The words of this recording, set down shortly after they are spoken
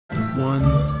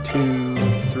1, 2,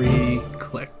 3,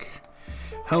 click.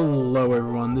 Hello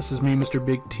everyone, this is me, Mr.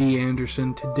 Big T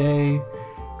Anderson. Today,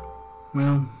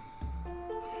 well,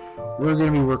 we're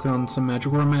going to be working on some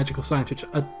magic, or a magical scientist,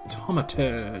 a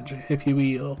taumaturge, if you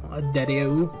will, a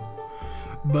daddy-o.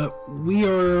 But we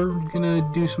are going to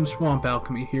do some swamp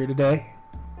alchemy here today.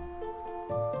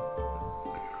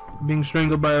 We're being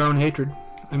strangled by our own hatred.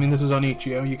 I mean, this is on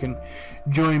Ichio. You can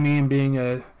join me in being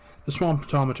the swamp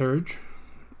taumaturge.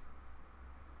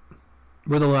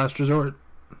 We're the last resort.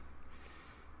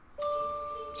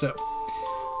 So,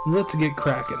 let's get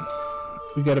cracking.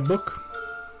 We got a book.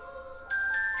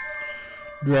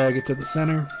 Drag it to the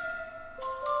center.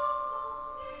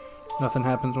 Nothing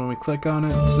happens when we click on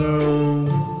it, so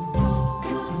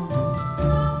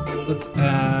let's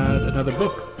add another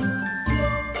book.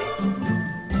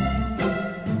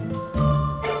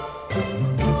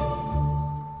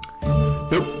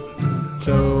 Nope.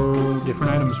 So,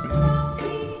 different items maybe.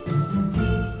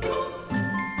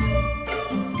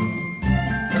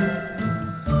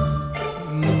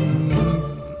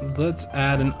 Let's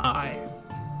add an eye.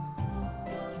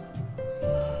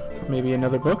 Maybe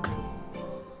another book.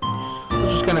 We're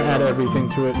just gonna add everything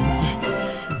to it.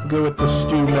 Go with the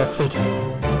stew method.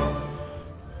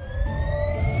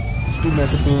 Stew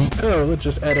method being, oh, let's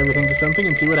just add everything to something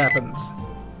and see what happens.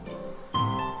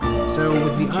 So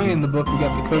with the eye in the book, we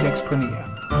got the Codex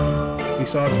Cornea. We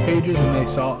saw its pages and they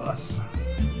saw us.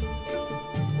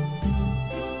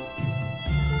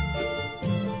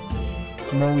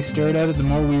 The more we stared at it, the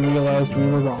more we realized we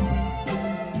were wrong.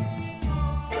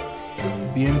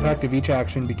 The impact of each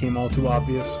action became all too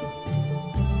obvious.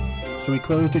 So we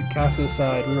closed it, cast it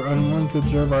aside. We were unwilling to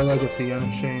observe our legacy,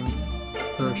 unashamed.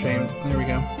 Or ashamed. There we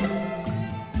go.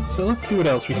 So let's see what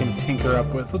else we can tinker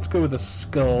up with. Let's go with a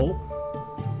skull.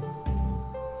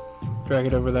 Drag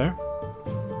it over there.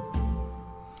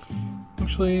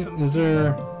 Actually, is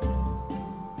there...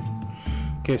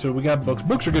 Okay, so we got books.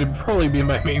 Books are going to probably be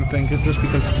my main thing, just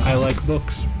because I like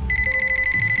books.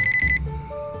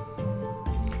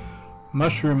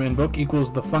 Mushroom in book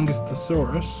equals the fungus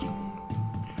thesaurus.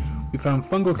 We found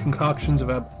fungal concoctions of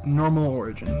abnormal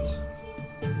origins.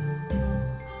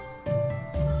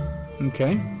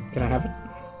 Okay, can I have it?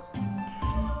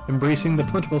 Embracing the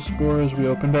plentiful spores, we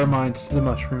opened our minds to the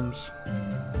mushrooms.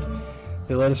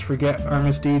 They let us forget our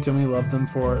misdeeds and we loved them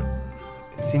for it.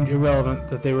 It seemed irrelevant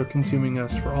that they were consuming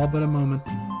us for all but a moment.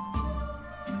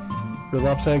 Your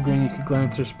lopsided grin, you could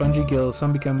glance their spongy gills.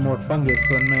 Some become more fungus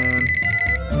than man.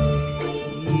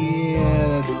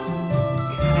 Yeah,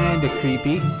 kinda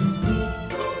creepy.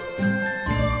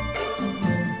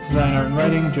 Design, art, and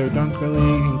writing, Joe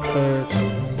Dunkerley and Claire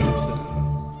Simpson.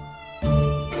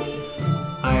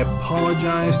 I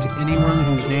apologize to anyone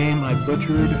whose name I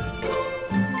butchered.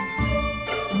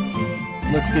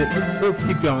 Let's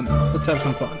keep going though. Let's have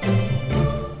some fun.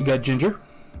 We got ginger.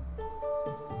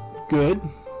 Good.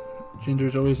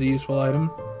 Ginger's always a useful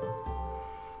item.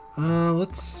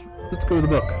 Let's go with the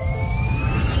book.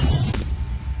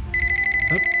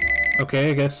 Oh,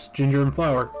 okay, I guess ginger and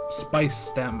flower. Spice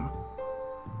stem.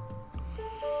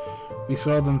 We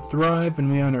saw them thrive and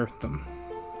we unearthed them.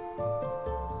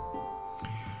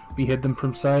 We hid them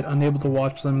from sight, unable to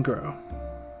watch them grow.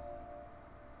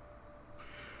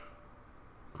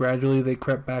 Gradually they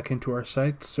crept back into our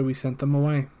sights, so we sent them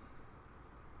away.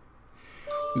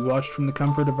 We watched from the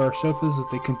comfort of our sofas as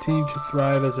they continued to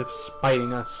thrive as if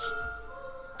spiting us.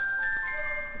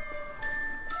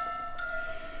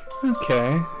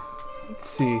 Okay, let's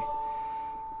see.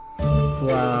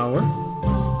 Flower.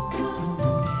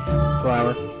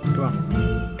 Flower, come on.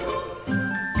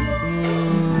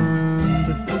 And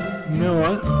you know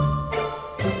what?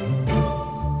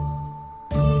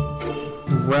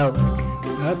 Relic.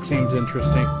 That seems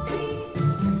interesting. I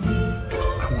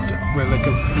want a relic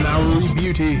of flowery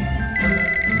beauty.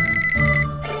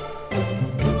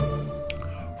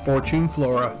 Fortune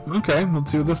Flora. Okay,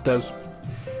 let's see what this does.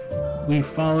 We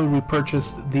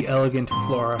purchased the elegant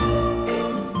Flora.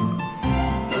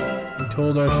 We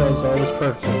told ourselves all was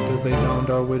perfect as they donned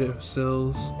our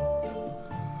windowsills.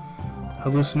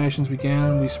 Hallucinations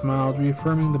began, we smiled,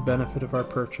 reaffirming the benefit of our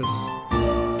purchase.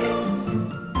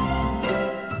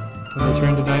 When they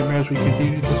turned to nightmares, we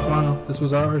continued to smile. This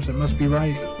was ours, it must be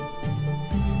right.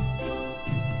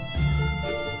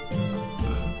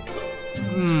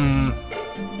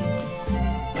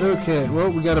 Okay, well,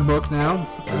 we got a book now.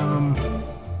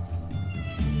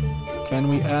 Can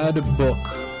we add a book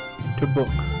to book?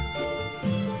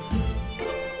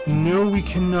 No, we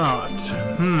cannot.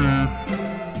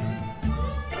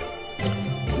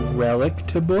 Relic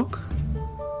to book?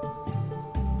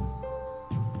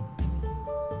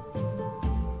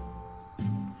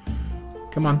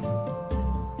 Come on.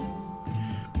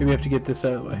 Maybe we have to get this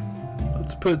out of the way.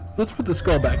 Let's put the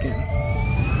skull back in.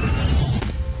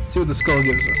 See what the skull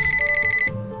gives us.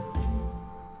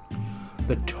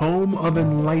 The Tome of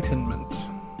Enlightenment.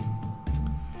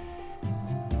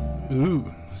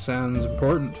 Ooh, sounds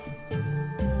important.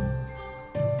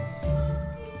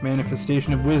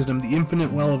 Manifestation of Wisdom, the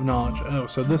Infinite Well of Knowledge. Oh,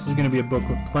 so this is going to be a book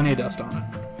with plenty of dust on it.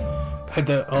 Guide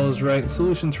that all is right.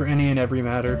 Solutions for any and every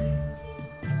matter.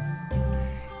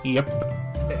 Yep.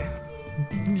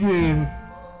 Yeah.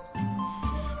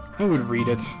 I would read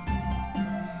it.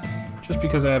 Just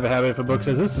because I have a habit, if a book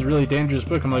says, this is a really dangerous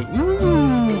book, I'm like,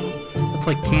 ooh! That's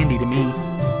like candy to me.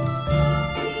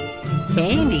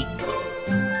 Candy!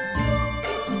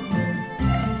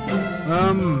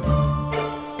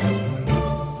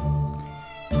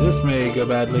 This may go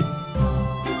badly.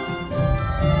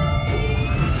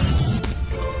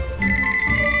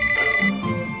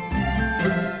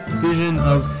 Vision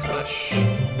of Flesh.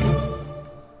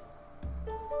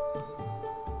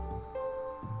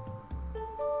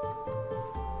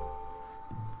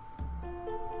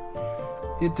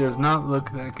 It does not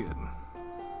look that good.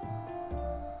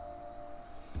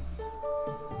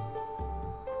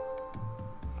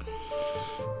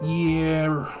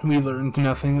 Yeah, we learned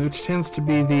nothing, which tends to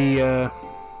be the,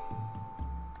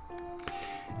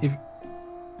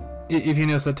 if you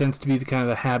notice, that tends to be the kind of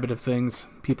the habit of things.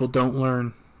 People don't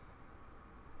learn.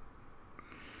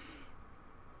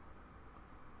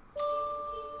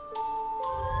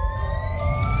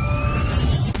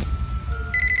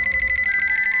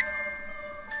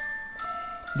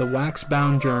 The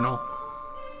Wax-Bound Journal.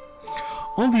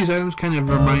 All these items kind of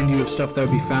remind you of stuff that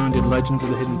would be found in Legends of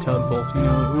the Hidden Temple. You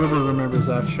know, whoever remembers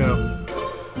that show.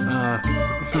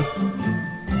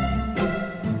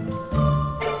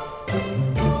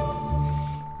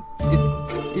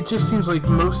 It just seems like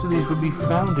most of these would be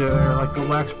found there, like the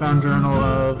Wax-Bound Journal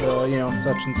of, you know,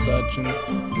 such and such, and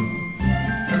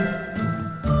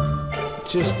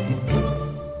just...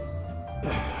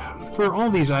 For all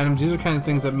these items, these are kind of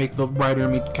things that make the writer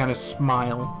and me kind of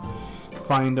smile.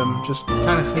 Find them, just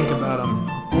kind of think about them,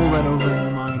 roll that over in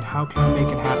your mind. How can I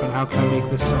make it happen? How can I make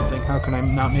this something? How can I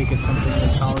not make it something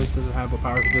that always doesn't have? What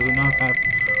powers does it not have?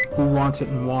 Who wants it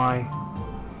and why?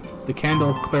 The Candle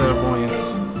of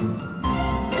Clairvoyance.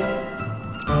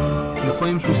 In the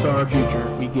flames we saw our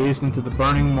future. We gazed into the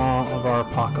burning maw of our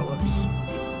apocalypse.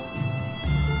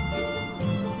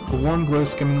 A warm glow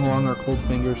skimming along our cold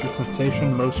fingers, a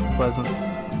sensation most pleasant.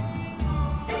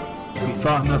 We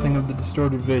thought nothing of the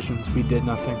distorted visions, we did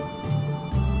nothing.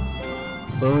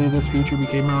 Slowly this future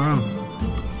became our own.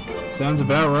 Sounds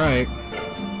about right.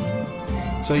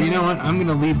 So you know what, I'm going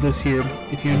to leave this here.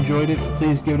 If you enjoyed it,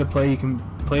 please give it a play. You can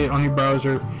play it on your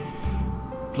browser,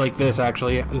 like this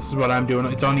actually. This is what I'm doing.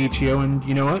 It's on Itch.io, and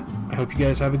you know what? I hope you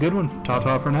guys have a good one.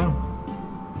 Ta-ta for now.